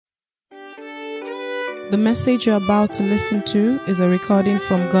The message you're about to listen to is a recording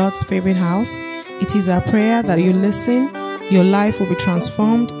from God's favorite house. It is our prayer that you listen, your life will be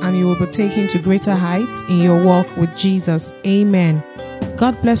transformed, and you will be taken to greater heights in your walk with Jesus. Amen.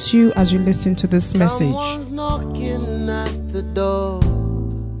 God bless you as you listen to this message. Someone's knocking at the door.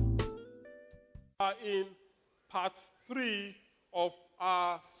 In part 3 of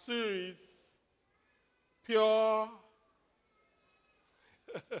our series, Pure.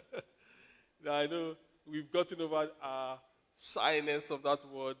 Now, I know we've gotten over our shyness of that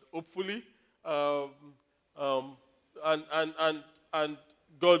word, hopefully. And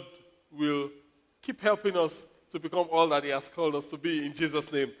God will keep helping us to become all that He has called us to be in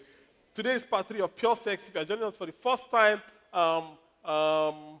Jesus' name. Today is part 3 of Pure Sex. If you are joining us for the first time,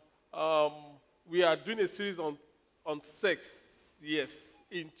 we are doing a series on sex, yes,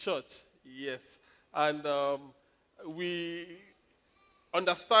 in church, yes. And we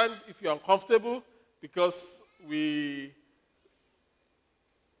understand if you're uncomfortable because we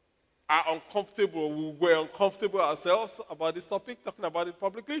are uncomfortable, we were uncomfortable ourselves about this topic, talking about it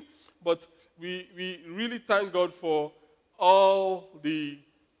publicly, but we really thank God for all the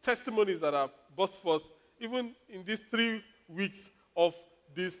testimonies that have burst forth, even in these 3 weeks of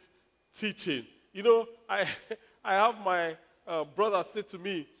this teaching. You know, I have my brother say to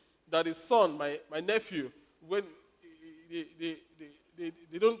me that his son, my nephew, when they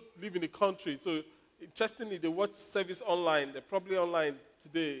don't live in the country, so interestingly, they watch service online. They're probably online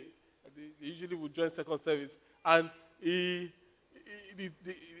today. They usually would join second service. And the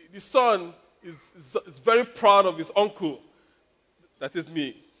son is very proud of his uncle. That is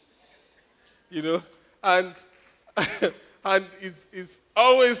me. You know, and is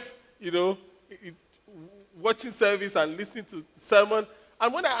always, you know, watching service and listening to the sermon.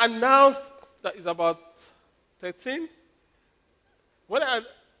 And when I announced that it's about 13, when I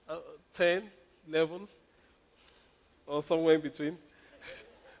 10, 11, or somewhere in between,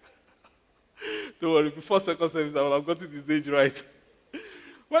 don't worry, before second service, I will have gotten this age right.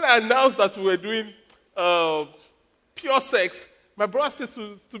 When I announced that we were doing pure sex, my brother said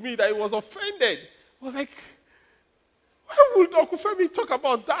to me that he was offended. I was like, why would Uncle Femi talk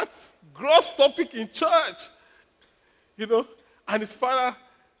about that gross topic in church? You know, and his father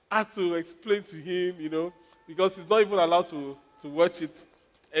had to explain to him, you know, because he's not even allowed to watch it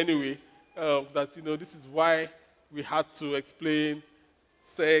anyway, that, you know, this is why we had to explain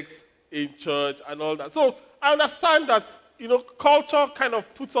sex in church and all that. So I understand that, you know, culture kind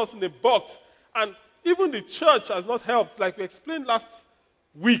of puts us in a box, and even the church has not helped. Like we explained last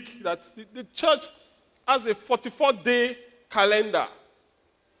week, that the church has a 44-day calendar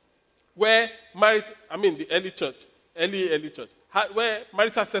where the early church, where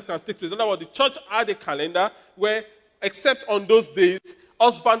marital sex can take place. In other words, the church had a calendar where, except on those days,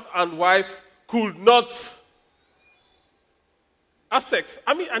 husband and wives could not have sex.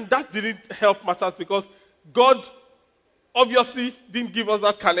 And that didn't help matters because God obviously didn't give us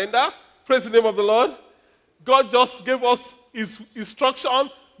that calendar. Praise the name of the Lord. God just gave us His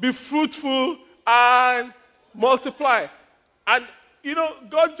instruction, be fruitful and multiply. And, you know,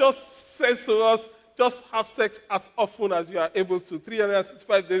 God just says to us, just have sex as often as you are able to.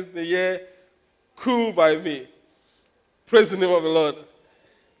 365 days in a year, cool by me. Praise the name of the Lord.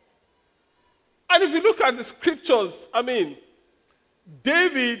 And if you look at the scriptures,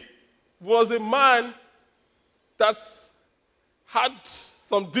 David was a man that had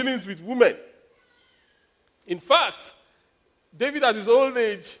some dealings with women. In fact, David at his old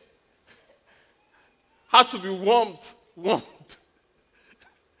age had to be warmed. When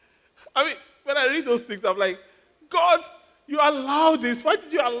I read those things, I'm like, God, you allow this. Why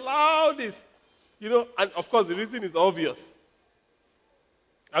did you allow this? You know, and of course, the reason is obvious.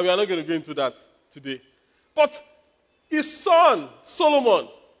 And we are not going to go into that today. But his son, Solomon,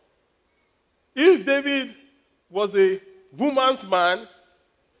 if David was a woman's man,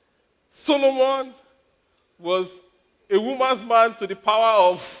 Solomon was a woman's man to the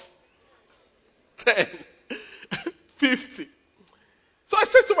power of 10, 50. So I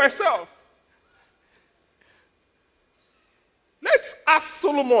said to myself, let's ask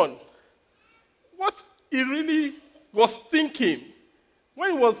Solomon what he really was thinking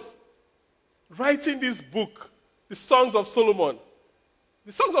when he was writing this book, the Songs of Solomon.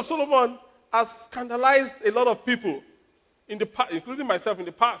 The Songs of Solomon has scandalized a lot of people, including myself in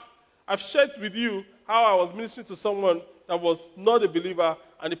the past. I've shared with you how I was ministering to someone that was not a believer,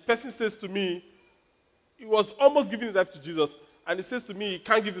 and the person says to me, he was almost giving his life to Jesus, and he says to me, he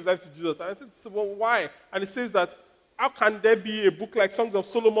can't give his life to Jesus. And I said, well, why? And he says that, how can there be a book like Songs of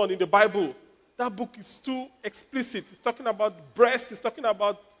Solomon in the Bible? That book is too explicit. It's talking about breast. It's talking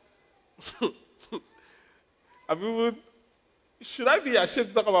about Should I be ashamed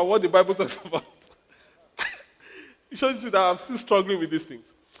to talk about what the Bible talks about? It shows you that I'm still struggling with these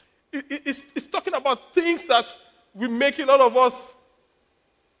things. It's talking about things that will make a lot of us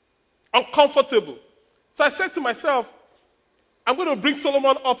uncomfortable. So I said to myself, I'm going to bring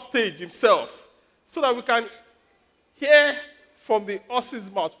Solomon upstage himself so that we can hear from the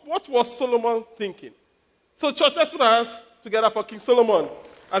horse's mouth. What was Solomon thinking? So church, let's put our hands together for King Solomon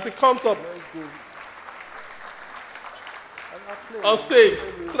as he comes up on stage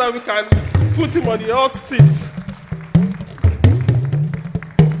so that we can put him on the hot seat.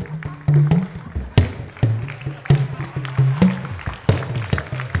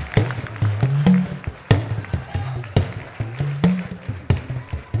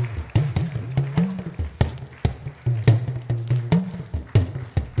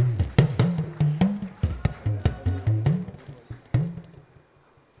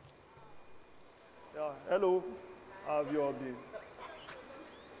 Hello, how have you all been?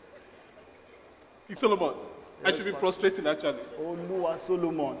 King Solomon, I should be prostrating actually. Oluwa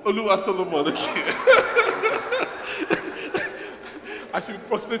Solomon. Oluwa Solomon, okay. I should be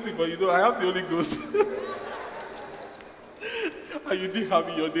prostrating, but I have the Holy Ghost. And you didn't have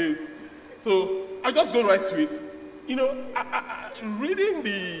it in your days. So I just go right to it. Reading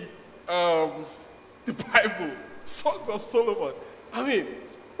the Bible, Songs of Solomon,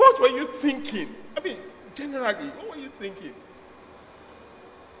 what were you thinking? Generally, what were you thinking?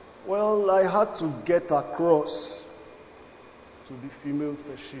 Well, I had to get across to the female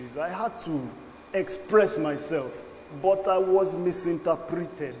species. I had to express myself, but I was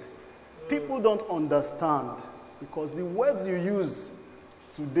misinterpreted. People don't understand because the words you use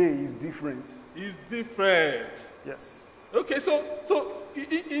today is different. It's different. Yes. Okay, so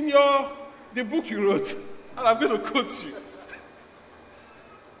in the book you wrote, and I'm going to quote you.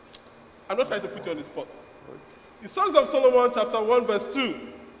 I'm not trying to put you on the spot. The Songs of Solomon, chapter 1, verse 2.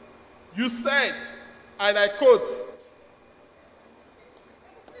 You said, and I quote,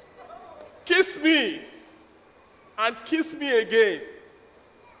 "Kiss me, and kiss me again,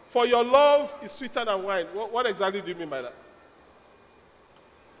 for your love is sweeter than wine." What exactly do you mean by that?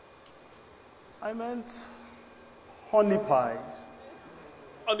 I meant honey pie.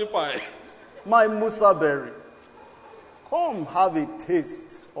 Honey pie. My Musa berry. Come have a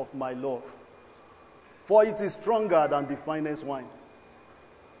taste of my love, for it is stronger than the finest wine.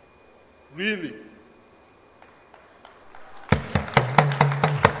 Really?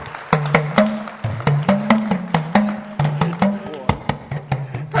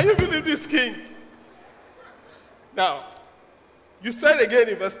 Can you believe this, King? Now, you said again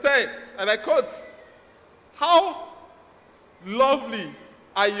in verse 10, and I quote, "How lovely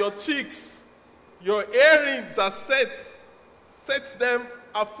are your cheeks, your earrings are set them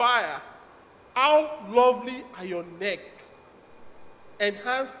afire. How lovely are your neck,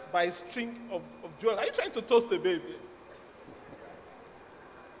 enhanced by a string of jewels." Are you trying to toast the baby?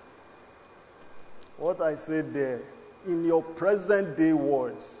 What I said there, in your present day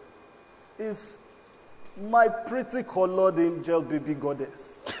words, is my pretty colored angel baby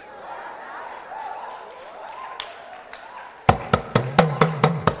goddess.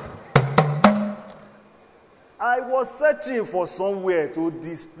 I was searching for somewhere to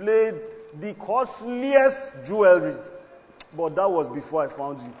display the costliest jewelries, but that was before I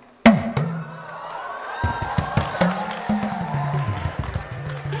found you.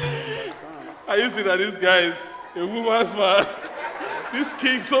 I used to that this guy is a woman's man. This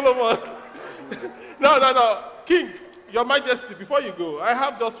King Solomon. No. King, Your Majesty, before you go, I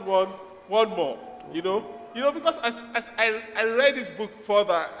have just one more. Because as I read this book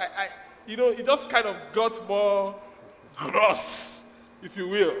further, it just kind of got more gross, if you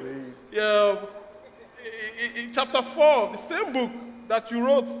will. In chapter 4, the same book that you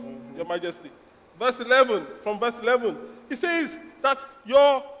wrote, Your Majesty, from verse 11, it says that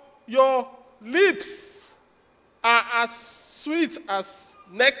your lips are as sweet as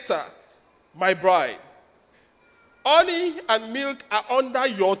nectar, my bride. Honey and milk are under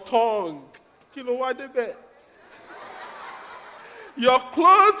your tongue. Your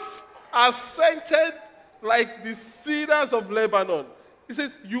clothes are scented like the cedars of Lebanon. He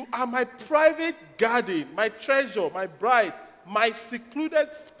says, "You are my private garden, my treasure, my bride, my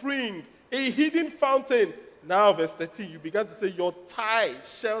secluded spring, a hidden fountain." Now, verse 13, you began to say, "Your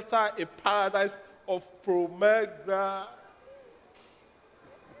thighs shelter a paradise of pomegranate."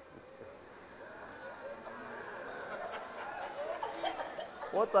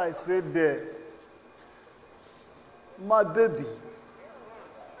 What I said there, my baby.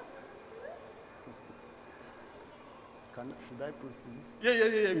 Should I proceed? Yeah.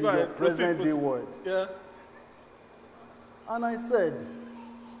 In your present day word. Yeah. And I said,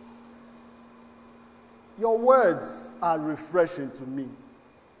 your words are refreshing to me.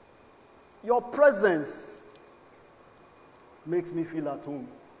 Your presence makes me feel at home.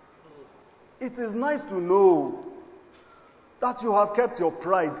 It is nice to know that you have kept your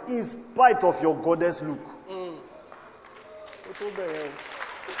pride in spite of your goddess look.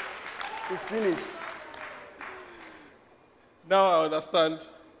 It's finished. Now I understand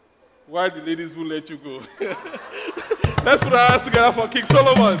why the ladies won't let you go. Let's put our hands together for King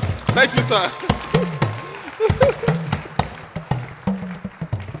Solomon. Thank you, sir.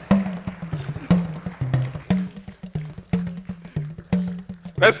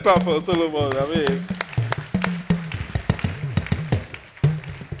 Let's clap for Solomon. I mean,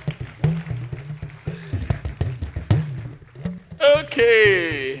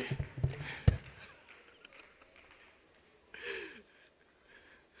 okay.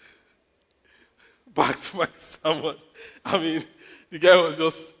 Back to my sermon. I mean, the guy was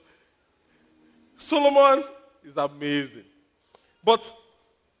just... Solomon is amazing. But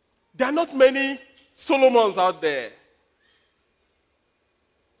there are not many Solomons out there.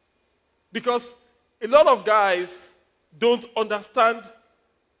 Because a lot of guys don't understand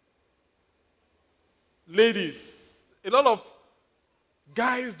ladies. A lot of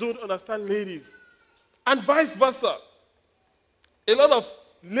guys don't understand ladies. And vice versa. A lot of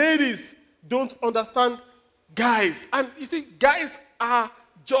ladies don't understand guys. And you see, guys are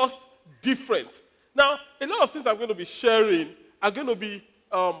just different. Now, a lot of things I'm going to be sharing are going to be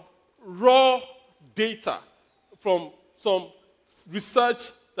raw data from some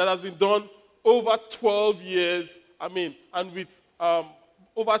research that has been done over 12 years, and with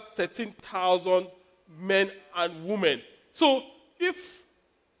over 13,000 men and women. So if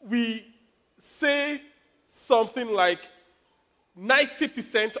we say something like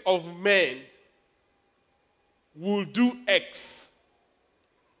 90% of men will do X,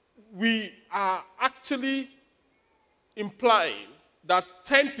 we are actually implying that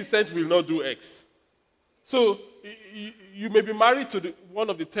 10% will not do X. So you may be married to one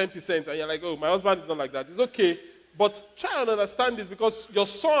of the 10% and you're like, oh, my husband is not like that. It's okay. But try and understand this, because your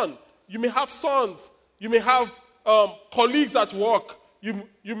son, you may have sons, you may have colleagues at work, you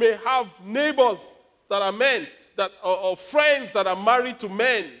may have neighbors that are men, or friends that are married to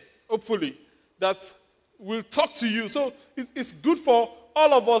men, hopefully, that will talk to you. So it's good for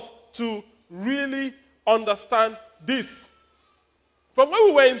all of us to really understand this. From when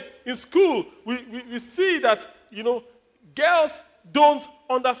we were in school, we see that, girls don't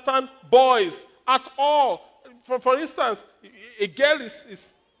understand boys at all. For instance, a girl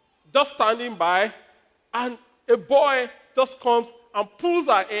is just standing by, and a boy just comes and pulls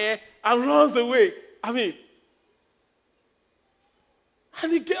her hair and runs away. And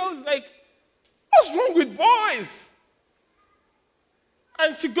the girl is like, what's wrong with boys?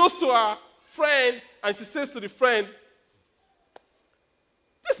 And she goes to her friend and she says to the friend,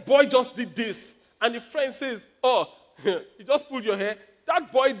 this boy just did this. And the friend says, oh, he just pulled your hair.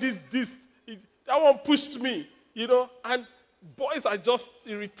 That boy did this. That one pushed me, And boys are just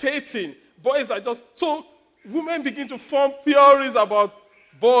irritating. So women begin to form theories about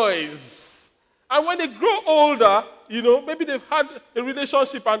boys. And when they grow older, maybe they've had a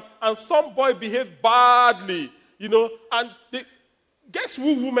relationship and some boy behaved badly, and guess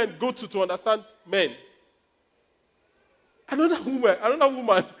who women go to understand men? Another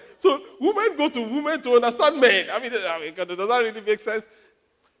woman. So women go to women to understand men. Does that really make sense?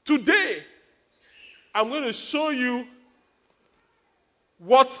 Today, I'm going to show you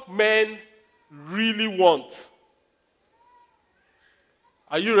what men really want.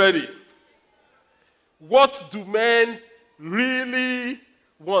 Are you ready? What do men really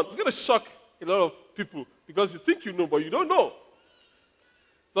want? It's going to shock a lot of people because you think you know, but you don't know.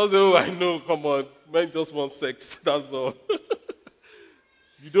 So say, oh, I know, come on. Men just want sex. That's all.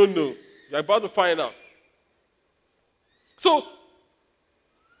 You don't know. You're about to find out. So,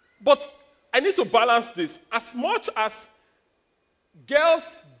 but I need to balance this. As much as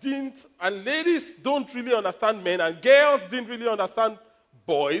girls didn't, and ladies don't really understand men, and girls didn't really understand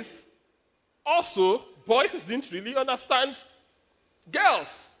boys, also, boys didn't really understand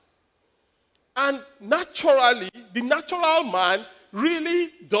girls. And naturally, the natural man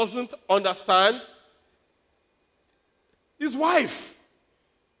really doesn't understand his wife.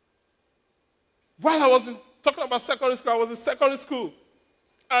 While I was talking about secondary school, I was in secondary school.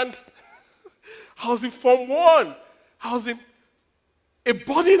 And I was in Form 1. I was in a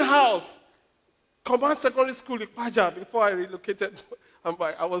boarding house, Command Secondary School in Paja, before I relocated.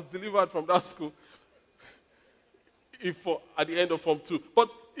 I was delivered from that school at the end of Form 2.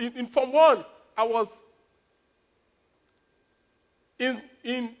 But in Form 1, I was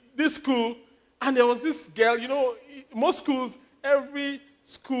in this school, and there was this girl. You know, most schools, every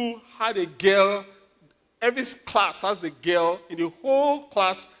school had a girl. Every class has a girl in the whole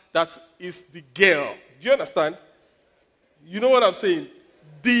class that is the girl. Do you understand? You know what I'm saying?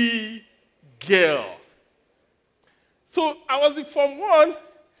 The girl. So I was in Form 1,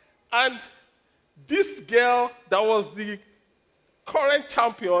 and this girl that was the current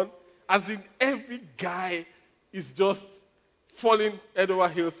champion, as in every guy is just falling head over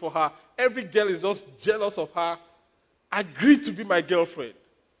heels for her. Every girl is just jealous of her. Agreed to be my girlfriend.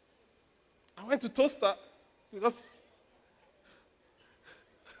 I went to toast her because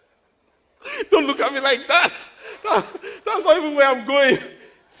don't look at me like that. That's not even where I'm going.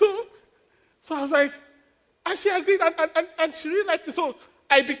 So I was like, and she agreed, and she really liked me. So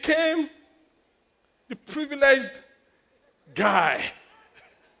I became the privileged guy.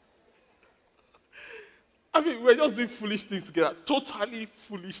 I mean, we're just doing foolish things together. Totally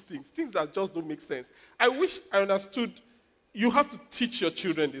foolish things. Things that just don't make sense. I wish I understood you have to teach your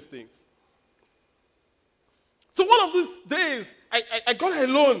children these things. So one of these days, I got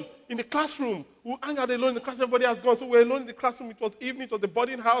alone in the classroom. We hang out alone in the classroom. Everybody has gone. So we're alone in the classroom. It was evening. It was the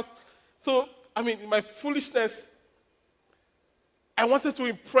boarding house. So, I mean, in my foolishness, I wanted to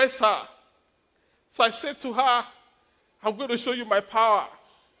impress her. So I said to her, I'm going to show you my power.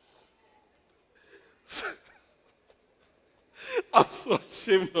 I'm so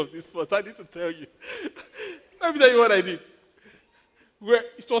ashamed of this, but I need to tell you. Let me tell you what I did.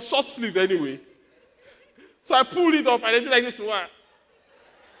 It was short sleeve anyway. So I pulled it up and I did like this to her.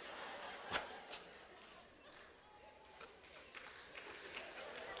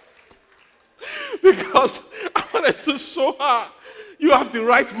 Because I wanted to show her, you have the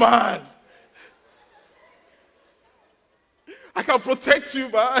right man. I can protect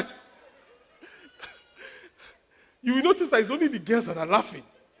you, man. You will notice that it's only the girls that are laughing.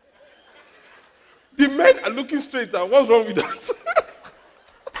 The men are looking straight at what's wrong with that?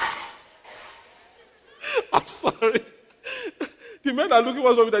 I'm sorry. The men are looking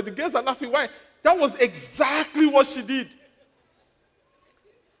what's wrong with that. The girls are laughing. Why? That was exactly what she did.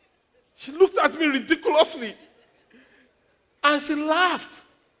 She looked at me ridiculously. And she laughed.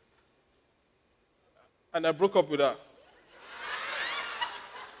 And I broke up with her.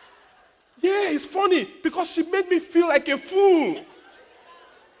 Yeah, it's funny because she made me feel like a fool.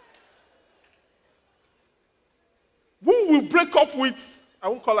 Who will break up with, I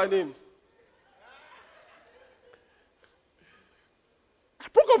won't call her name. I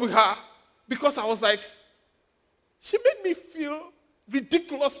broke up with her because I was like, she made me feel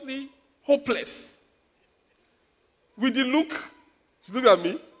ridiculously hopeless. With the look, she looked at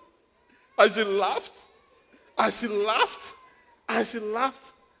me, and she laughed, and she laughed, and she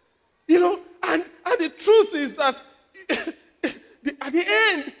laughed. You know, and the truth is that at the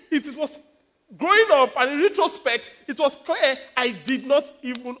end, it was growing up, and in retrospect, it was clear I did not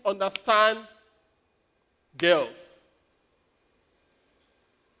even understand girls.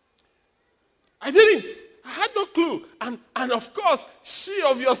 I didn't. I had no clue. And of course, she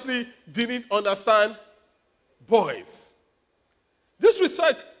obviously didn't understand boys. This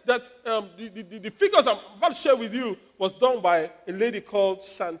research that the figures I'm about to share with you was done by a lady called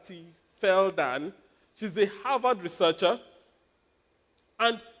Shanti Feldan. She's a Harvard researcher,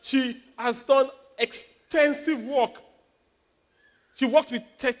 and she has done extensive work. She worked with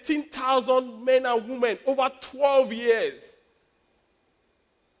 13,000 men and women over 12 years,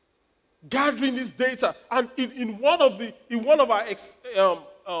 gathering this data. And in one of our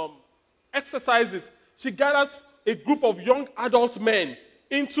exercises, she gathered a group of young adult men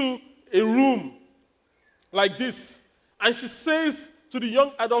into a room like this, and she says to the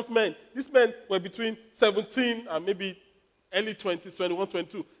young adult men, these men were between 17 and maybe early 20s, 21,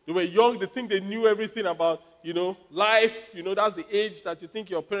 22. They were young. They think they knew everything about, life. That's the age that you think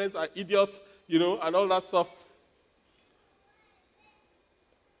your parents are idiots, and all that stuff.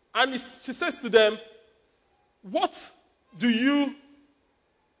 And she says to them, what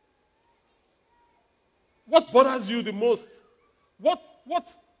bothers you the most? What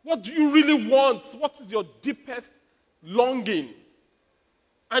do you really want? What is your deepest longing?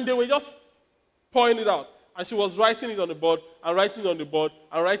 And they were just pouring it out. And she was writing it on the board, and writing on the board,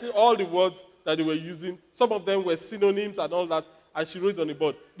 and writing all the words that they were using. Some of them were synonyms and all that, and she wrote it on the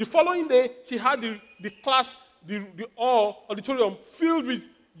board. The following day, she had the class, the auditorium filled with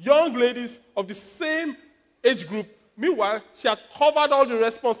young ladies of the same age group. Meanwhile, she had covered all the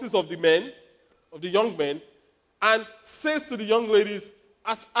responses of the young men, and says to the young ladies,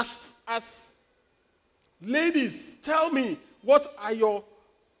 as ladies, tell me, what are your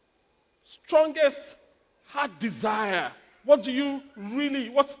strongest heart desire what do you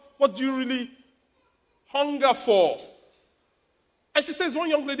really hunger for? And she says, one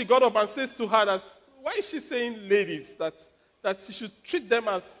young lady got up and says to her that, why is she saying ladies? That she should treat them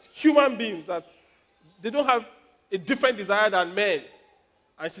as human beings, that they don't have a different desire than men.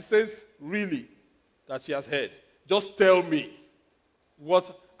 And she says, really, that she has heard. Just tell me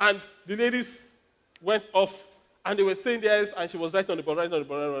what. And the ladies went off, and they were saying theirs, and she was writing on the board,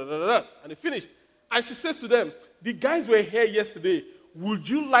 and they finished. And she says to them, the guys were here yesterday. Would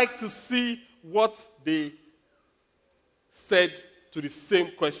you like to see what they said to the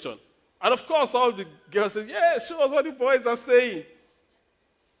same question? And of course, all the girls said, yeah, show us what the boys are saying.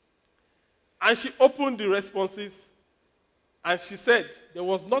 And she opened the responses, and she said there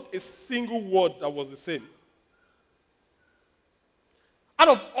was not a single word that was the same. Out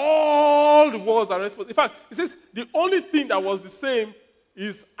of all the words and responses, in fact, it says the only thing that was the same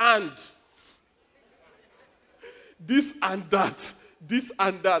is and. This and that. This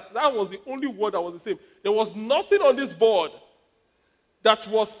and that. That was the only word that was the same. There was nothing on this board that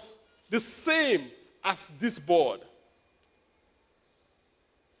was the same as this board.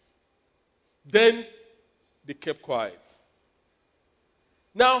 Then they kept quiet.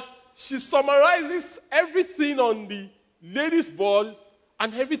 Now, she summarizes everything on the ladies' board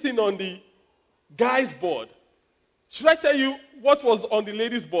and everything on the guys' board. Should I tell you what was on the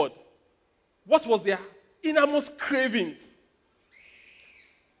ladies' board? What was their innermost cravings?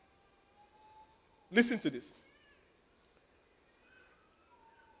 Listen to this.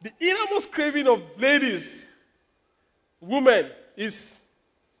 The innermost craving of ladies, women, is,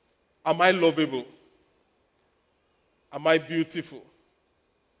 am I lovable? Am I beautiful?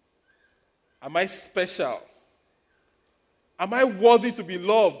 Am I special? Am I worthy to be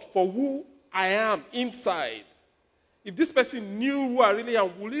loved for who I am inside? If this person knew who I really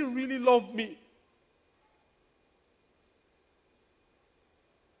am, would he really love me?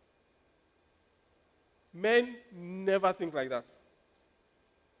 Men never think like that.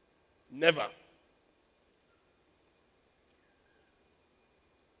 Never.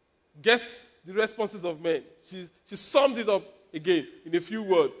 Guess the responses of men. She summed it up again in a few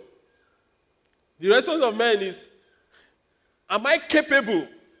words. The response of men is, am I capable?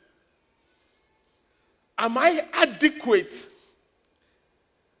 Am I adequate?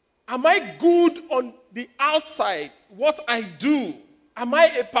 Am I good on the outside? What I do? Am I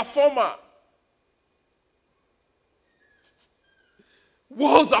a performer?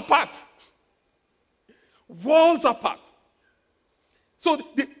 Worlds apart. Worlds apart. So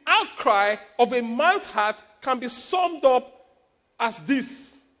the outcry of a man's heart can be summed up as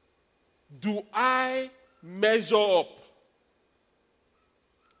this: do I measure up?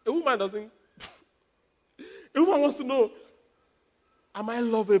 A woman doesn't. A woman wants to know, am I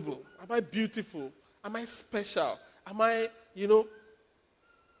lovable? Am I beautiful? Am I special? Am I,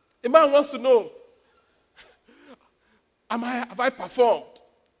 A man wants to know, have I performed?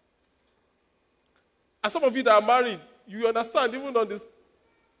 And some of you that are married, you understand, even on this,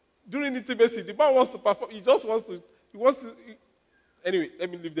 during intimacy, the man wants to perform. He wants to. Anyway, let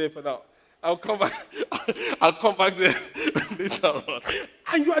me leave there for now. I'll come back there later on.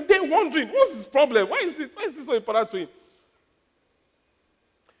 And you are there wondering, what's his problem? Why is this so important to him?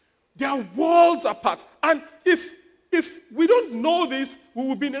 They are worlds apart. And if we don't know this, we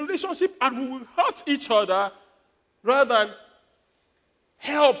will be in a relationship and we will hurt each other rather than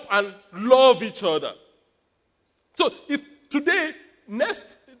help and love each other. So if today,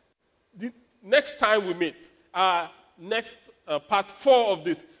 the next time we meet, next part 4 of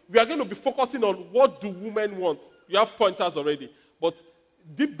this, we are going to be focusing on what do women want. You have pointers already, but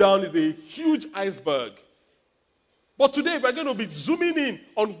deep down is a huge iceberg. But today we're going to be zooming in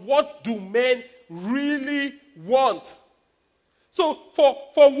on what do men really want. So for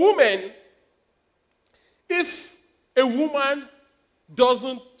women, if a woman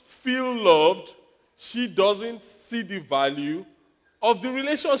doesn't feel loved, she doesn't see the value of the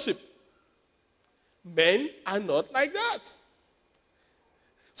relationship. Men are not like that.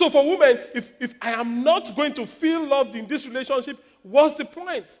 So for women, if I am not going to feel loved in this relationship, what's the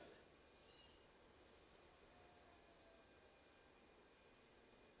point?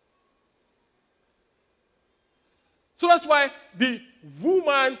 So that's why the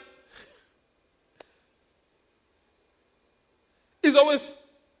woman is always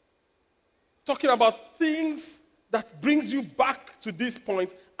talking about things that brings you back to this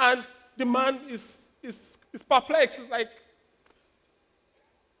point, and the man is perplexed. It's like,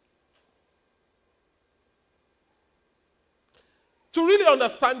 to really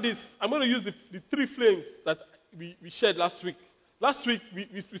understand this, I'm going to use the 3 flames that we shared last week. Last week,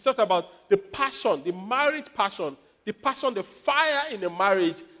 we talked about the passion, the marriage passion the passion, the fire in a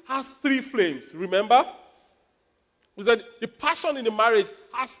marriage has three flames. Remember? We said the passion in the marriage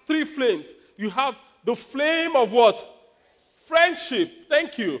has three flames. You have the flame of what? Friendship.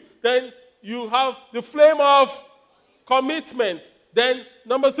 Thank you. Then you have the flame of commitment. Then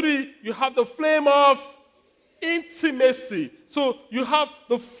number 3, you have the flame of intimacy. So you have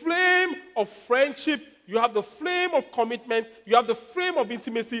the flame of friendship, you have the flame of commitment, you have the flame of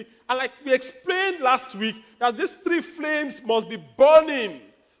intimacy. And like we explained last week, that these 3 flames must be burning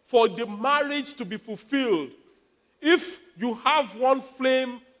for the marriage to be fulfilled. If you have one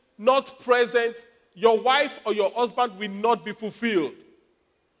flame not present, your wife or your husband will not be fulfilled.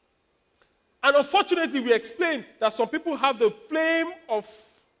 And unfortunately, we explained that some people have the flame of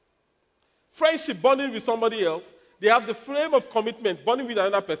friendship burning with somebody else. They have the flame of commitment burning with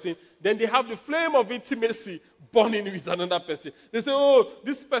another person. Then they have the flame of intimacy burning with another person. They say, oh,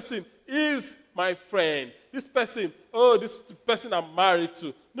 this person is my friend. This person I'm married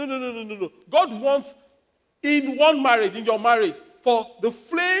to. No. God wants in one marriage, in your marriage, for the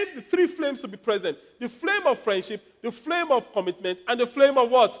flame, the 3 flames to be present. The flame of friendship, the flame of commitment, and the flame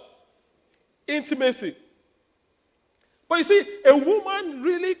of what? Intimacy. But you see, a woman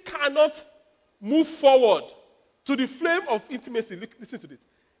really cannot move forward to the flame of intimacy. Listen to this.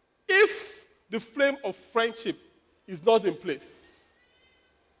 If the flame of friendship is not in place,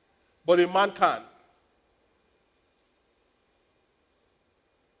 but a man can.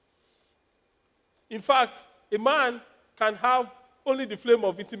 In fact, a man can have only the flame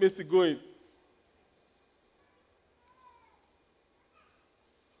of intimacy going.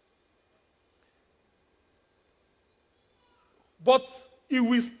 But it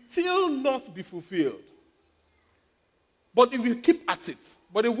will still not be fulfilled. But it will keep at it.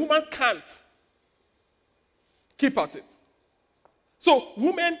 But a woman can't keep at it. So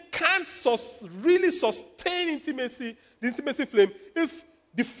women can't really sustain intimacy, the intimacy flame, if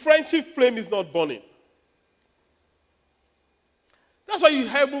the friendship flame is not burning. That's why you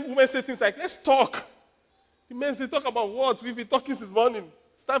hear women say things like, let's talk. The men say, talk about what? We've been talking since morning.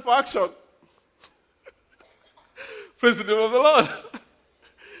 It's time for action. Praise the name of the Lord.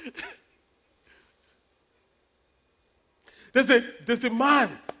 There's a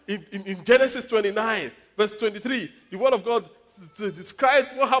man in Genesis 29, verse 23. The word of God describes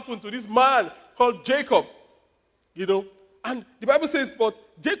what happened to this man called Jacob. And the Bible says, but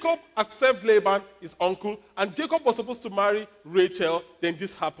Jacob had served Laban, his uncle, and Jacob was supposed to marry Rachel. Then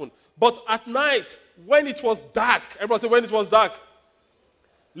this happened. But at night, when it was dark, everybody say when it was dark,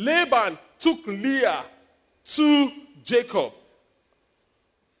 Laban took Leah to Jacob.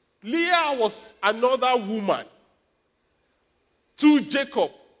 Leah was another woman to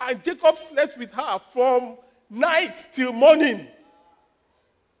Jacob. And Jacob slept with her from night till morning.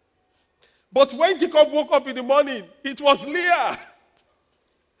 But when Jacob woke up in the morning, it was Leah.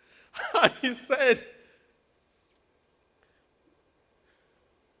 And he said,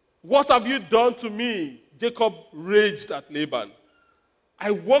 what have you done to me? Jacob raged at Laban.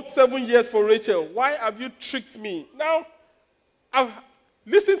 I worked 7 years for Rachel. Why have you tricked me? Now, I've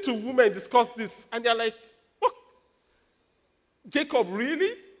listened to women discuss this, and they're like, what? Jacob,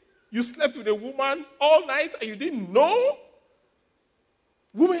 really? You slept with a woman all night and you didn't know?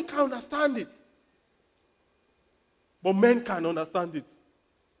 Women can't understand it. But men can understand it.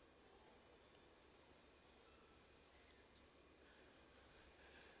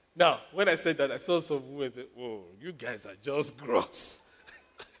 Now, when I said that, I saw some women say, whoa, you guys are just gross.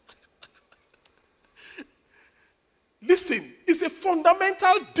 Listen, it's a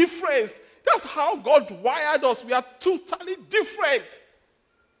fundamental difference. That's how God wired us. We are totally different.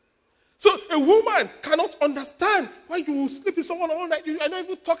 So a woman cannot understand why you sleep with someone all night. You are not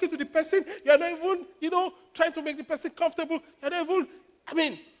even talking to the person. You are not even, trying to make the person comfortable. You are not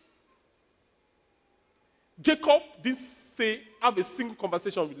even, Jacob didn't have a single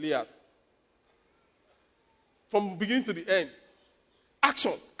conversation with Leah. From beginning to the end.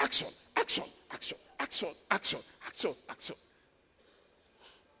 Action, action, action, action, action, action, action, action.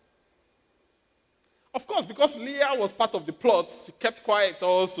 Of course, because Leah was part of the plot, she kept quiet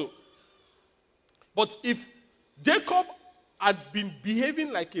also. But if Jacob had been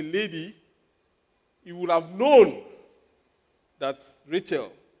behaving like a lady, he would have known that Rachel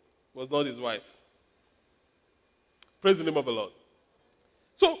was not his wife. Praise the name of the Lord.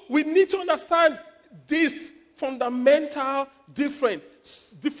 So we need to understand this fundamental difference.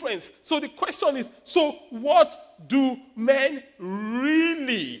 So the question is, so what do men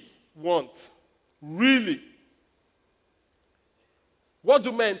really want? Really? What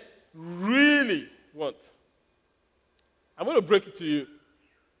do men really want? I'm going to break it to you.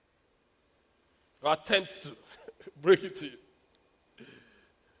 Or attempt to. break it to you.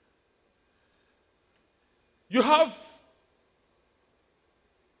 You have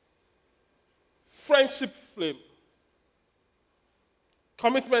friendship flame,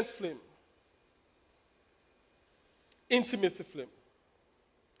 commitment flame, intimacy flame.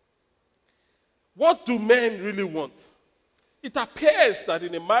 What do men really want? It appears that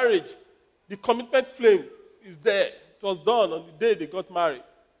in a marriage, the commitment flame is there. It was done on the day they got married.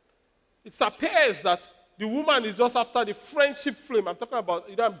 It appears that the woman is just after the friendship flame. I'm talking about,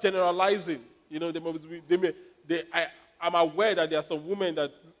 I'm generalizing. I'm aware that there are some women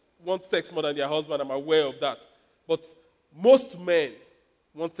that want sex more than their husband. I'm aware of that. But most men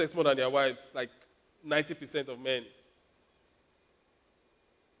want sex more than their wives, like 90% of men.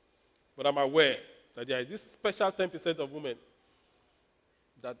 But I'm aware that there is this special 10% of women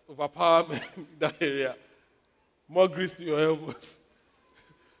that overpower men in that area. More grease to your elbows.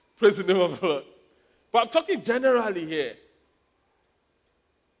 Praise the name of the Lord. But I'm talking generally here.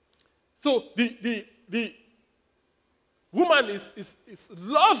 So the woman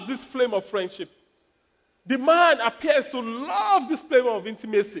loves this flame of friendship. The man appears to love this flame of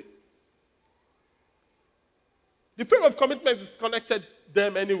intimacy. The flame of commitment is connected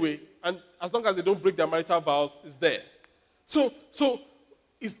them anyway, and as long as they don't break their marital vows, it's there. So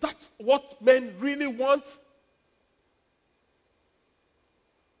is that what men really want?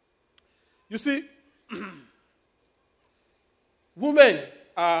 You see, women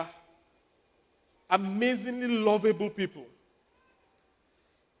are amazingly lovable people.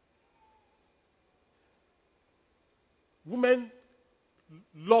 Women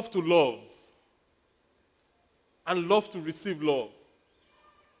love to love and love to receive love.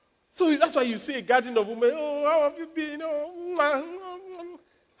 So that's why you see a gathering of women, oh, how have you been? Oh,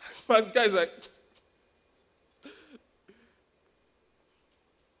 my guy's like,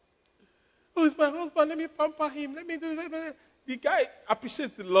 oh, it's my husband, let me pamper him, let me do this. The guy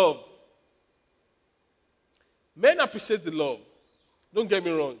appreciates the love. Men appreciate the love. Don't get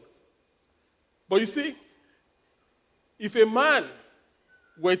me wrong. But you see, if a man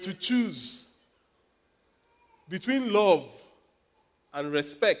were to choose between love and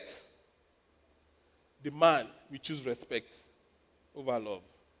respect, the man will choose respect over love.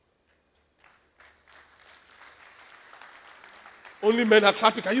 Only men are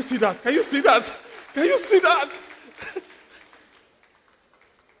clapping. Can you see that? Can you see that? Can you see that?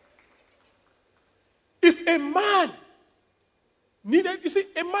 If a man needed, you see,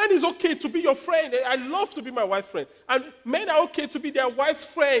 a man is okay to be your friend. I love to be my wife's friend. And men are okay to be their wife's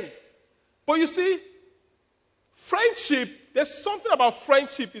friends. But you see, friendship, there's something about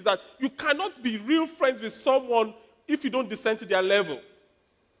friendship is that you cannot be real friends with someone if you don't descend to their level.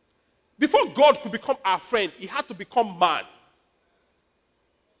 Before God could become our friend, he had to become man.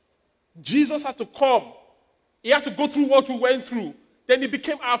 Jesus had to come. He had to go through what we went through. Then he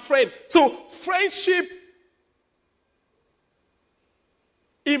became our friend. So friendship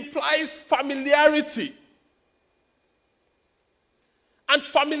implies familiarity. And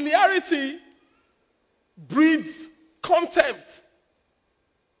familiarity breeds contempt.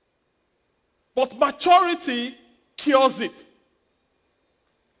 But maturity cures it.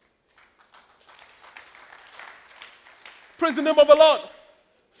 Praise the name of the Lord.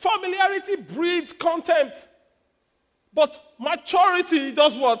 Familiarity breeds contempt. But maturity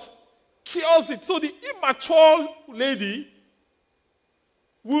does what? Cures it. So the immature lady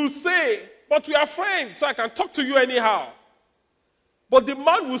will say, but we are friends, so I can talk to you anyhow. But the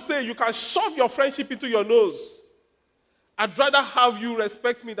man will say, you can shove your friendship into your nose. I'd rather have you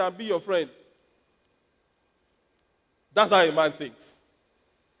respect me than be your friend. That's how a man thinks.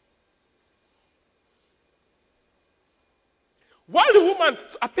 While the woman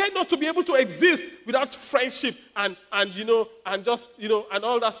appeared not to be able to exist without friendship and just, and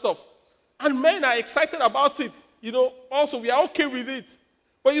all that stuff. And men are excited about it. Also we are okay with it.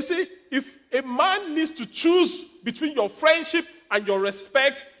 But you see, if a man needs to choose between your friendship and your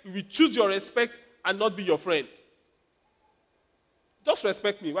respect, you will choose your respect and not be your friend. Just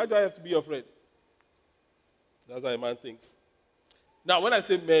respect me. Why do I have to be your friend? That's how a man thinks. Now, when I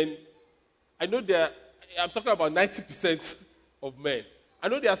say men, I know I'm talking about 90% of men. I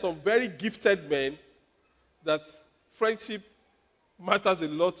know there are some very gifted men that friendship matters a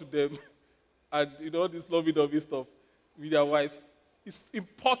lot to them and all this lovey-dovey stuff with their wives. It's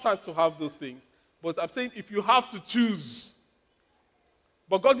important to have those things. But I'm saying if you have to choose,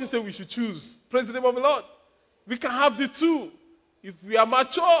 but God didn't say we should choose. Praise the name of the Lord. We can have the two. If we are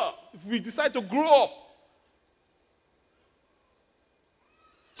mature, if we decide to grow up.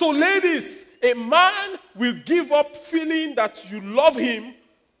 So ladies, a man will give up feeling that you love him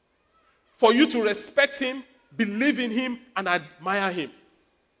for you to respect him believe in him, and admire him.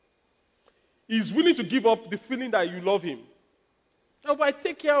 He's willing to give up the feeling that you love him. Oh, but I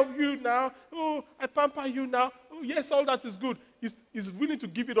take care of you now. Oh, I pamper you now. Oh, yes, all that is good. He's willing to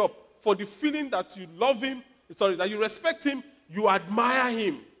give it up for the feeling that you love him, that you respect him, you admire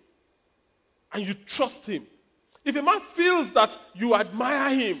him, and you trust him. If a man feels that you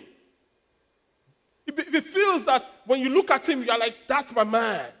admire him, if he feels that when you look at him, you are like, that's my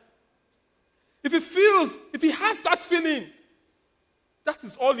man. If he has that feeling, that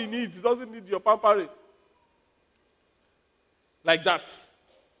is all he needs. He doesn't need your pampering. Like that.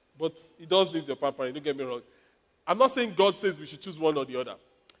 But he does need your pampering, don't get me wrong. I'm not saying God says we should choose one or the other.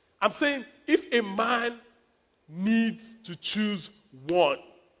 I'm saying if a man needs to choose one,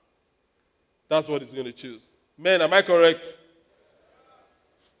 that's what he's going to choose. Men, am I correct?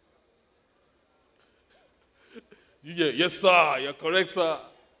 Yes, sir. You're correct, sir.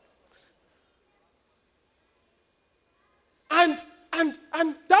 And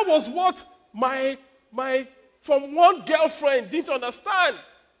that was what my from one girlfriend didn't understand.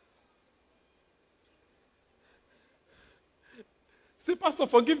 Say, Pastor,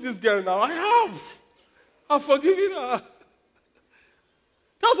 forgive this girl now. I have. I've forgiven her.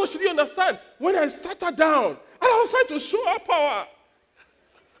 That's what she didn't understand. When I sat her down, and I was trying to show her power.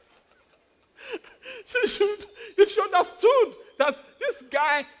 If she understood that this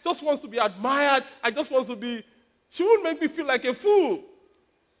guy just wants to be admired, she wouldn't make me feel like a fool.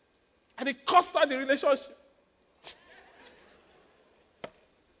 And it cost her the relationship.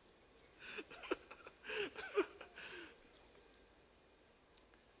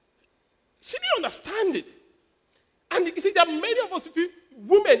 She didn't understand it. And you see, there are many of us, if you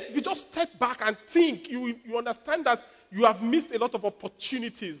just step back and think, you understand that you have missed a lot of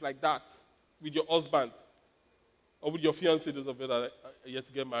opportunities like that with your husband or with your fiancé, those of you that are yet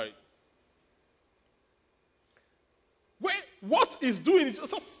to get married. What he's doing, it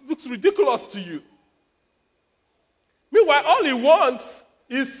just looks ridiculous to you. Meanwhile, all he wants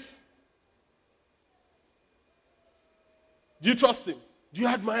is, do you trust him? Do you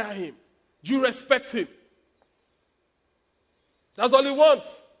admire him? Do you respect him? That's all he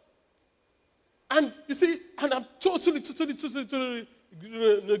wants. And you see, and I'm totally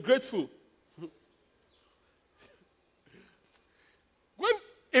grateful.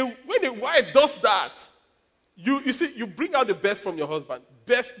 When a wife does that, you see, you bring out the best from your husband.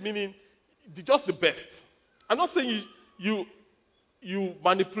 Best meaning just the best. I'm not saying you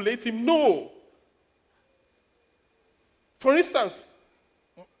manipulate him. No. For instance,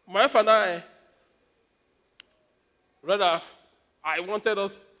 my wife and I wanted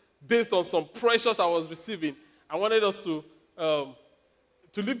us, based on some pressures I was receiving, I wanted us to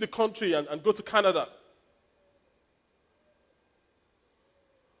leave the country and go to Canada.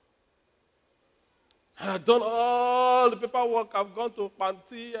 And I've done all the paperwork. I've gone to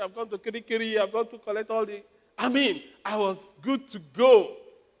Panti, I've gone to Kirikiri, I've gone to collect all the... I was good to go.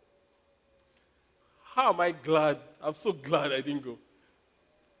 How am I glad? I'm so glad I didn't go.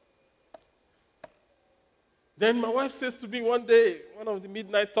 Then my wife says to me one day, one of the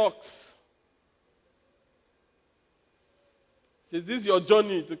midnight talks, says, "This is your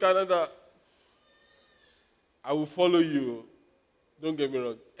journey to Canada. I will follow you. Don't get me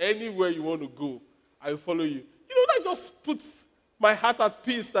wrong. Anywhere you want to go, I will follow you." That just puts my heart at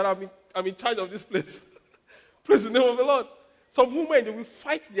peace that I'm in charge of this place. Praise the name of the Lord. Some women, they will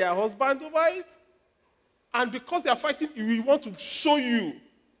fight their husband over it. And because they are fighting, he will want to show you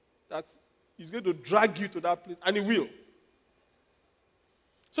that he's going to drag you to that place. And he will.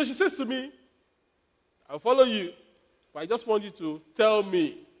 So she says to me, "I'll follow you, but I just want you to tell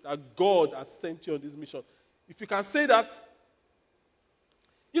me that God has sent you on this mission." If you can say that,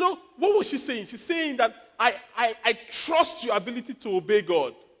 what was she saying? She's saying that I trust your ability to obey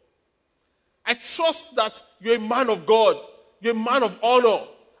God. I trust that you're a man of God. You're a man of honor.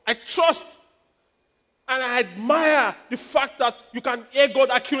 I trust and I admire the fact that you can hear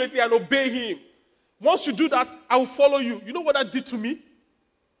God accurately and obey him. Once you do that, I will follow you. You know what that did to me?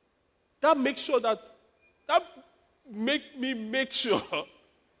 That made me make sure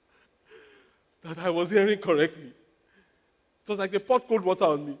that I was hearing correctly. It was like they poured cold water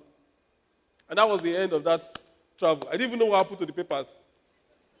on me. And that was the end of that travel. I didn't even know what happened to the papers.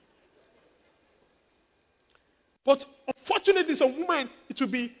 But unfortunately, some women, it will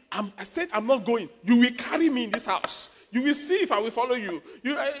be, I said, I'm not going. You will carry me in this house. You will see if I will follow you.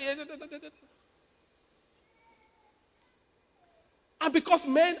 And because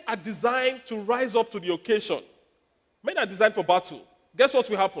men are designed to rise up to the occasion, men are designed for battle. Guess what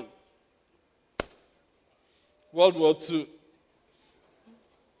will happen? World War II.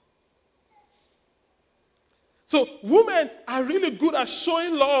 So women are really good at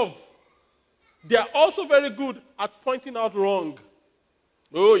showing love. They are also very good at pointing out wrong.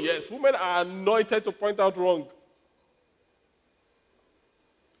 Oh yes, women are anointed to point out wrong.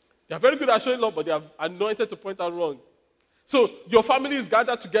 They are very good at showing love, but they are anointed to point out wrong. So your family is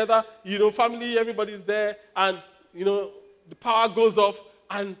gathered together, family, everybody is there, and, the power goes off,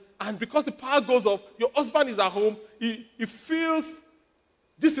 and because the power goes off, your husband is at home, he feels,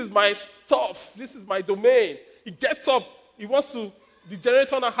 this is my stuff, this is my domain. He gets up, the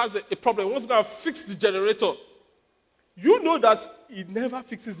generator now has a problem, he wants to go and fix the generator. You know that he never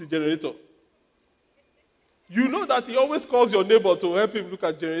fixes the generator. You know that he always calls your neighbor to help him look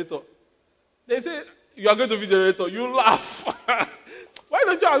at generator. They say, you are going to fix the generator. You laugh. Why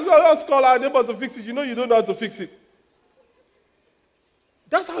don't you just call our neighbor to fix it? You know you don't know how to fix it.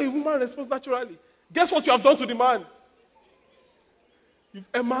 That's how a woman responds naturally. Guess what you have done to the man? You've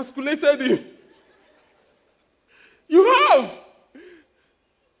emasculated him. You have.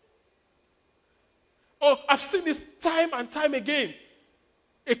 Oh, I've seen this time and time again.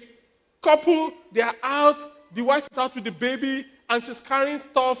 A couple, they are out, the wife is out with the baby, and she's carrying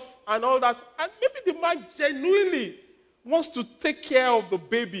stuff and all that. And maybe the man genuinely wants to take care of the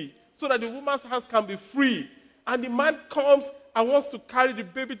baby so that the woman's hands can be free. And the man comes and wants to carry the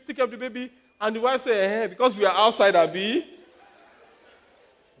baby, to take care of the baby, and the wife says, because we are outside, Abi.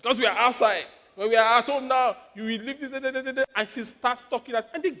 Because we are outside. When we are at home now, you will leave this, and she starts talking,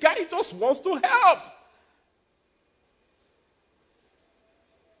 and the guy just wants to help.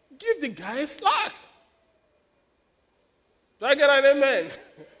 Give the guy a slack. Do I get an amen?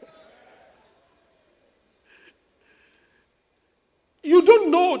 You don't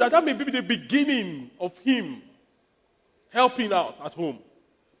know that may be the beginning of him helping out at home.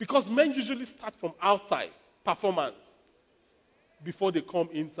 Because men usually start from outside, performance, before they come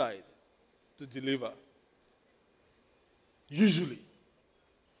inside to deliver. Usually.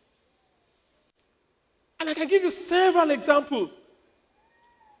 And I can give you several examples.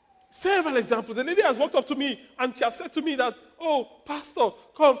 Several examples. A lady has walked up to me and she has said to me that, oh, Pastor,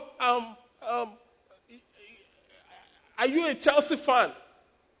 come, are you a Chelsea fan?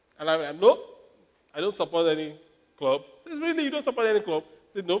 And I'm like, no, I don't support any club. She says, really, you don't support any club?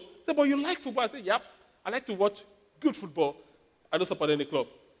 I said, no. She said, but you like football? I said, yep, I like to watch good football. I don't support any club.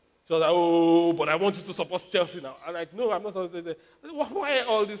 She was like, oh, but I want you to support Chelsea now. I'm like, no, I'm not supposed to say. I said, why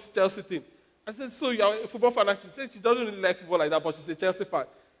all this Chelsea thing? I said, so you're a football fan? She said she doesn't really like football like that, but she's a Chelsea fan.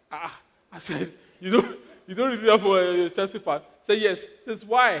 I said, you don't really love a Chelsea fan? He said, yes. He says,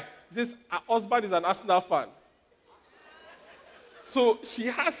 why? He says, her husband is an Arsenal fan. So she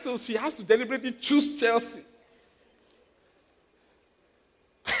has to deliberately choose Chelsea.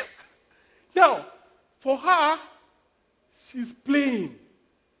 Now, for her, she's playing.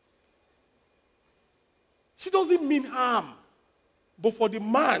 She doesn't mean harm. But for the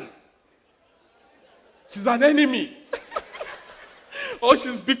man, she's an enemy. Or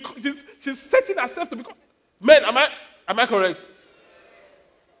she's setting herself to become. Men, am I correct?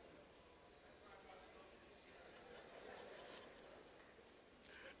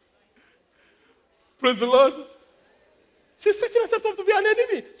 Praise the Lord. She's setting herself up to be an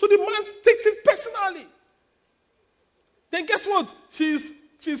enemy. So the man takes it personally. Then guess what?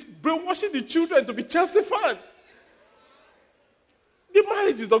 She's brainwashing the children to be Chelsea fans. The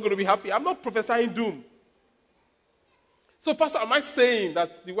marriage is not going to be happy. I'm not prophesying doom. So, Pastor, am I saying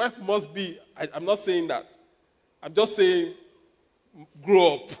that the wife must be? I'm not saying that. I'm just saying,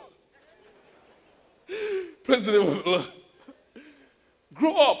 grow up. Praise the name of the Lord.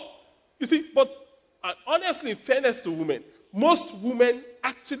 Grow up. You see, but honestly, in fairness to women, most women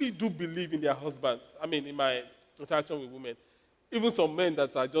actually do believe in their husbands. I mean, in my interaction with women, even some men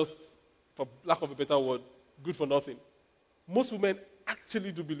that are just, for lack of a better word, good for nothing. Most women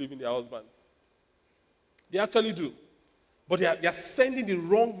actually do believe in their husbands. They actually do. But they are sending the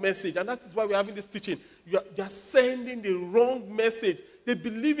wrong message. And that is why we're having this teaching. You are sending the wrong message. They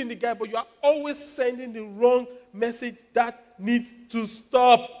believe in the guy, but you are always sending the wrong message that needs to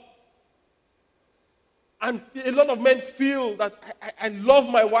stop. And a lot of men feel that I love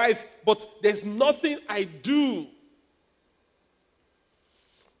my wife, but there's nothing I do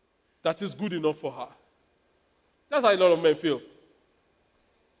that is good enough for her. That's how a lot of men feel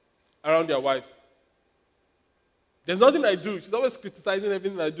around their wives. There's nothing I do. She's always criticizing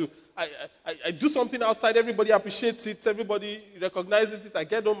everything I do. I do something outside, everybody appreciates it, everybody recognizes it. I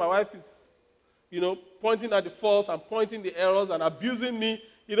get home, my wife is, pointing at the faults and pointing the errors and abusing me,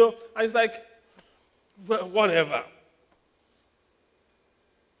 and it's like, well, whatever.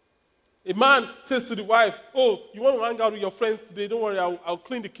 A man says to the wife, oh, you want to hang out with your friends today? Don't worry, I'll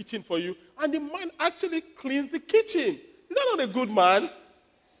clean the kitchen for you. And the man actually cleans the kitchen. Is that not a good man?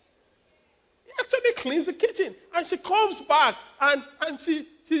 He actually cleans the kitchen. And she comes back and she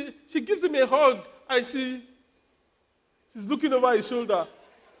gives him a hug and she's looking over his shoulder.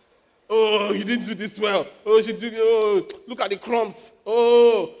 Oh, you didn't do this well. Oh, look at the crumbs.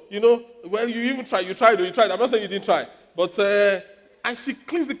 Oh, well, you even tried. You tried. I'm not saying you didn't try. But, and she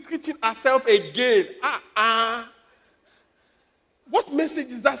cleans the kitchen herself again. What message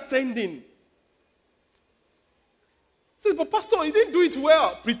is that sending? Says, but Pastor, you didn't do it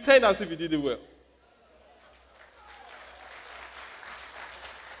well. Pretend as if you did it well.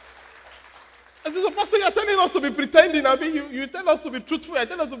 I said, so Pastor, you're telling us to be pretending. I mean, you tell us to be truthful. I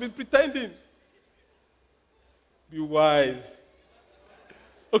tell us to be pretending. Be wise.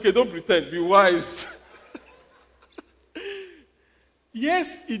 Okay, don't pretend. Be wise.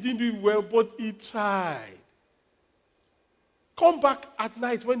 Yes, he didn't do it well, but he tried. Come back at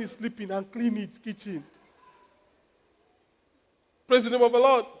night when he's sleeping and clean his kitchen. Praise the name of the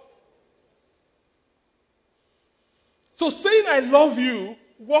Lord. So saying I love you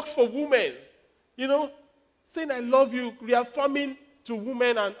works for women. Saying I love you, reaffirming to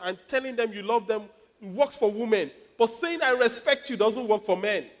women and telling them you love them, it works for women. But saying I respect you doesn't work for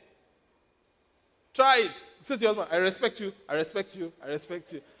men. Try it. Say to your husband, I respect you, I respect you, I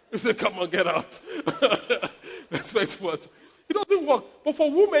respect you. You say, come on, get out. Respect what? It doesn't work. But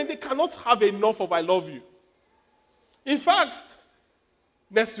for women, they cannot have enough of I love you. In fact,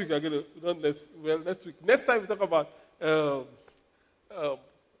 next week, next week. Next time we talk about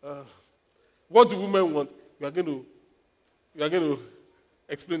what do women want, we are going to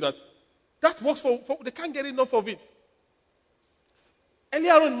explain that. That works for they can't get enough of it.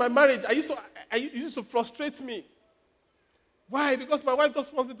 Earlier on in my marriage, it used to frustrate me. Why? Because my wife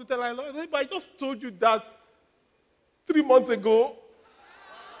just wants me to tell her I love her. But I just told you that 3 months ago.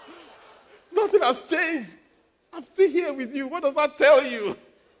 Nothing has changed. I'm still here with you. What does that tell you?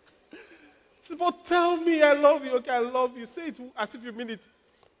 But tell me I love you. Okay, I love you. Say it as if you mean it.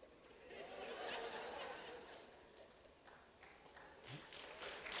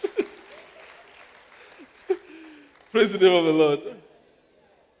 Praise the name of the Lord.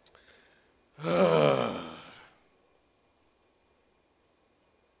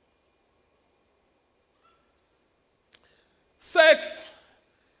 Sex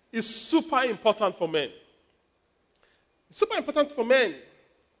is super important for men. It's super important for men.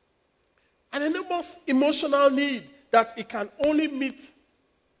 An enormous emotional need that it can only meet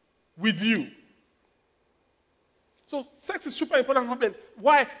with you. So sex is super important for men.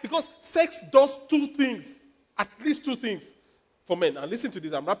 Why? Because sex does two things, at least two things for men. And listen to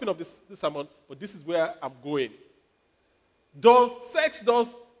this, I'm wrapping up this sermon, but this is where I'm going. Sex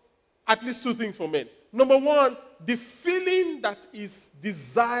does at least two things for men. Number one, the feeling that is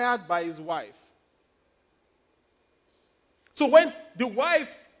desired by his wife. So when the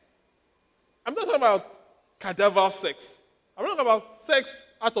wife, I'm not talking about cadaver sex. I'm not talking about sex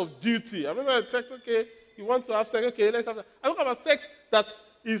out of duty. I'm not talking about sex, okay, you want to have sex, okay, let's have sex. I'm talking about sex that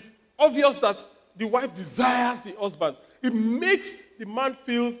is obvious that the wife desires the husband. It makes the man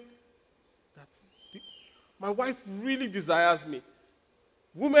feel that my wife really desires me.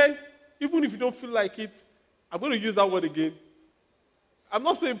 Women, even if you don't feel like it, I'm going to use that word again. I'm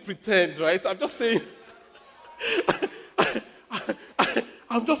not saying pretend, right? I'm just saying,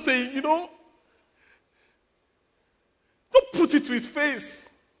 I'm just saying, don't put it to his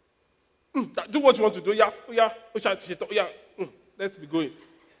face. Do what you want to do. Let's be going.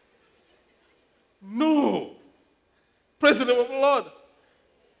 No. Praise the name of the Lord.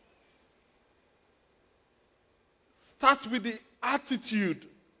 Start with the attitude,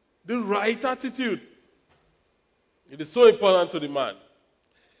 the right attitude. It is so important to the man.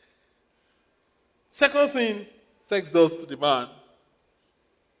 Second thing sex does to the man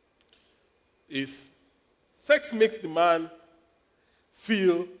is sex makes the man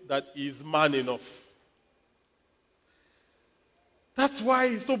feel that he's man enough. That's why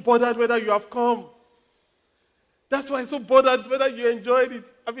he's so bothered whether you have come. That's why he's so bothered whether you enjoyed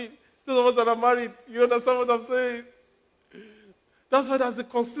it. I mean, those of us that are married, you understand what I'm saying? That's why there's a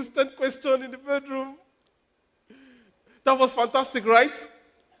consistent question in the bedroom. That was fantastic, right?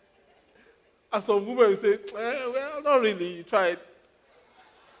 And some women will say, well, not really, you tried.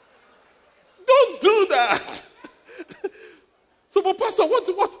 Don't do that. So, but Pastor,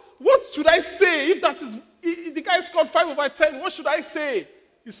 what should I say if the guy scored 5/10? What should I say?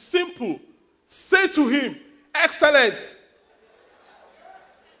 It's simple. Say to him, excellent.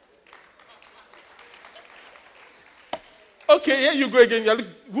 Okay, here you go again.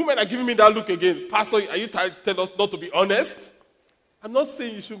 Women are giving me that look again. Pastor, are you trying to tell us not to be honest? I'm not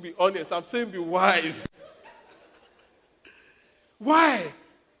saying you shouldn't be honest. I'm saying be wise. Why?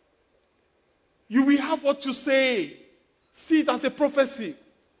 You will have what you say. See it as a prophecy.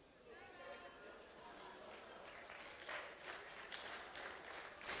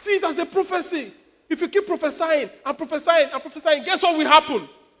 See it as a prophecy. If you keep prophesying and prophesying and prophesying, guess what will happen?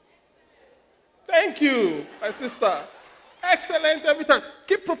 Thank you, my sister. Excellent every time.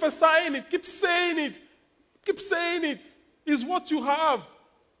 Keep prophesying it. Keep saying it. Keep saying it. It's what you have.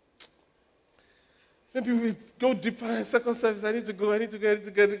 Maybe we go deeper in second service. I need to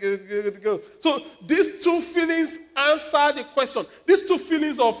go. So these two feelings answer the question. These two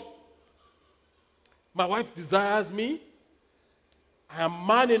feelings of my wife desires me, I am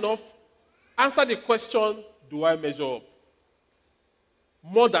man enough, answer the question, do I measure up?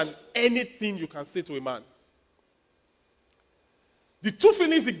 More than anything you can say to a man. The two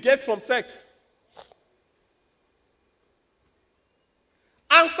feelings you get from sex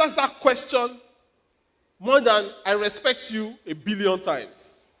answers that question more than I respect you 1,000,000,000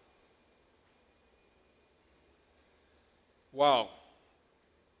 times. Wow.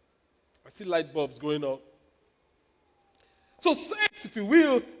 I see light bulbs going on. So sex, if you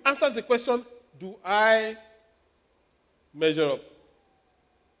will, answers the question, do I measure up?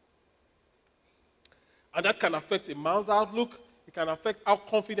 And that can affect a man's outlook. It can affect how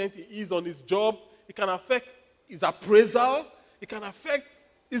confident he is on his job. It can affect his appraisal. It can affect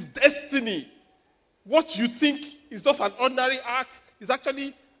his destiny. What you think is just an ordinary act is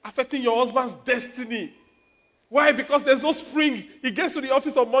actually affecting your husband's destiny. Why? Because there's no spring. He gets to the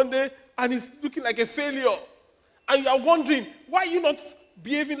office on Monday and he's looking like a failure. And you are wondering, why are you not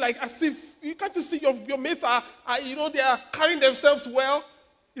behaving like as if, you can't you see your mates are they are carrying themselves well?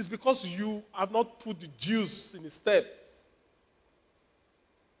 It's because you have not put the juice in the steps.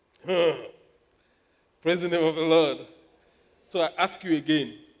 Praise the name of the Lord. So I ask you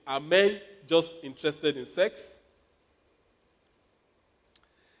again, are men just interested in sex?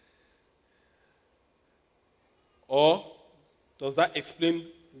 Or does that explain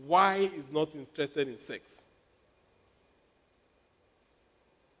why he's not interested in sex?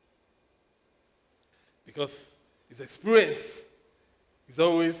 Because his experience is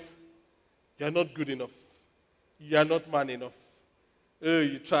always, you are not good enough. You are not man enough. Oh,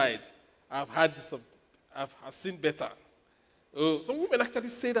 you tried. I've seen better. Oh, some women actually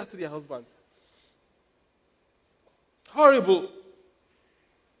say that to their husbands. Horrible.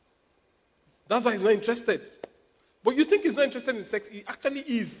 That's why he's not interested. But you think he's not interested in sex. He actually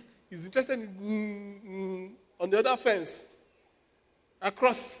is. He's interested in on the other fence.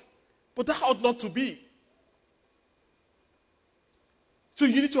 Across. But that ought not to be. So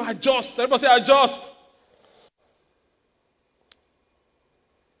you need to adjust. Everybody say adjust.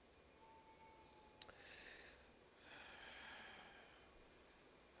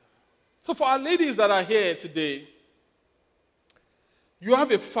 So for our ladies that are here today, you have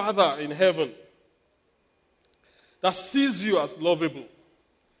a Father in heaven that sees you as lovable,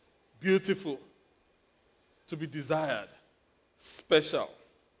 beautiful, to be desired, special.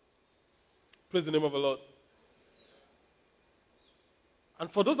 Praise the name of the Lord. And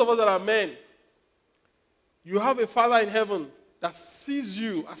for those of us that are men, you have a Father in heaven that sees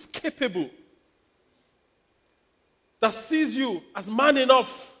you as capable, that sees you as man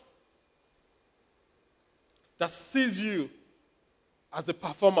enough, that sees you as a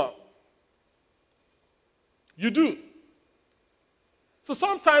performer. You do. So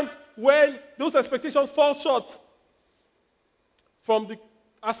sometimes when those expectations fall short from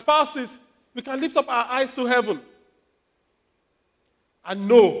our spouses, we can lift up our eyes to heaven and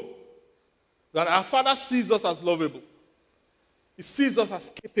know that our Father sees us as lovable. He sees us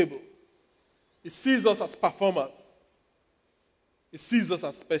as capable. He sees us as performers. He sees us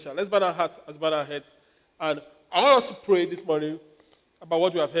as special. Let's bow our hearts, let's bow our heads. And I want us to pray this morning about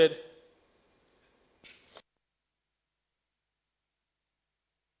what we have heard.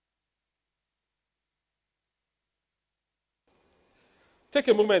 Take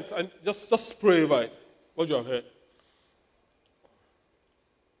a moment and just pray about it, what you have heard.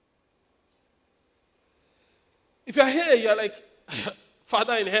 If you're here, you're like,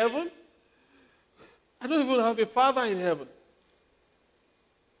 Father in heaven? I don't even have a Father in heaven.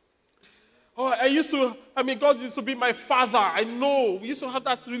 Oh, God used to be my Father. I know. We used to have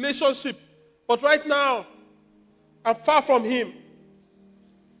that relationship. But right now, I'm far from Him.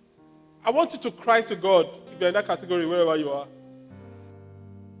 I want you to cry to God, if you're in that category, wherever you are.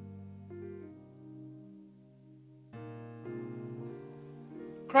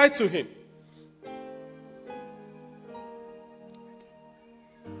 Cry to Him.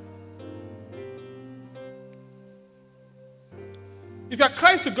 you are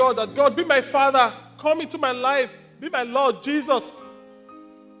crying to God that, God, be my Father, come into my life, be my Lord, Jesus.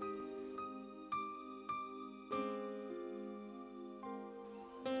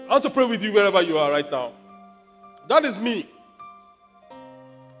 I want to pray with you wherever you are right now. That is me.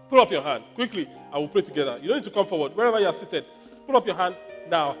 Put up your hand quickly. I will pray together. You don't need to come forward. Wherever you are seated, put up your hand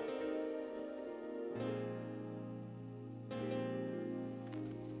now.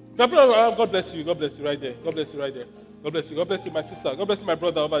 God bless you. God bless you right there. God bless you right there. God bless you. God bless you, my sister. God bless you, my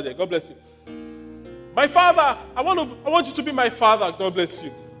brother over there. God bless you. My Father, I want you to be my Father. God bless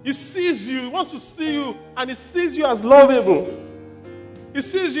you. He sees you. He wants to see you, and he sees you as lovable. He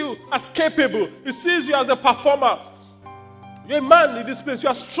sees you as capable. He sees you as a performer. You're a man in this place. You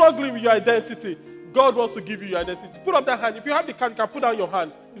are struggling with your identity. God wants to give you your identity. Put up that hand. If you have the card, you can put down your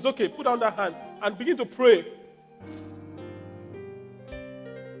hand. It's okay. Put down that hand and begin to pray.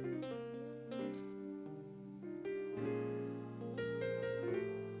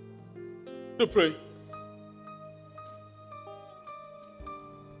 To pray.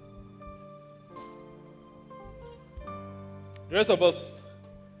 The rest of us,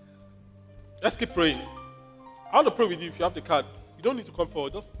 let's keep praying. I want to pray with you if you have the card. You don't need to come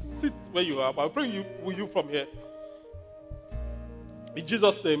forward. Just sit where you are. But I'll pray with you from here. In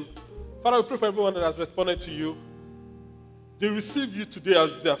Jesus' name. Father, we pray for everyone that has responded to you. They receive you today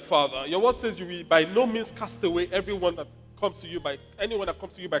as their Father. Your word says you will by no means cast away anyone that comes to you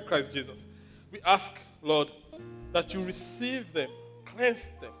by Christ Jesus. We ask, Lord, that you receive them, cleanse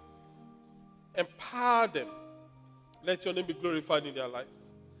them, empower them. Let your name be glorified in their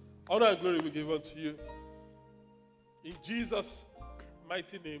lives. Honor and glory we give unto you. In Jesus'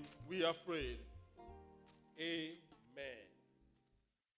 mighty name, we are prayed. Amen.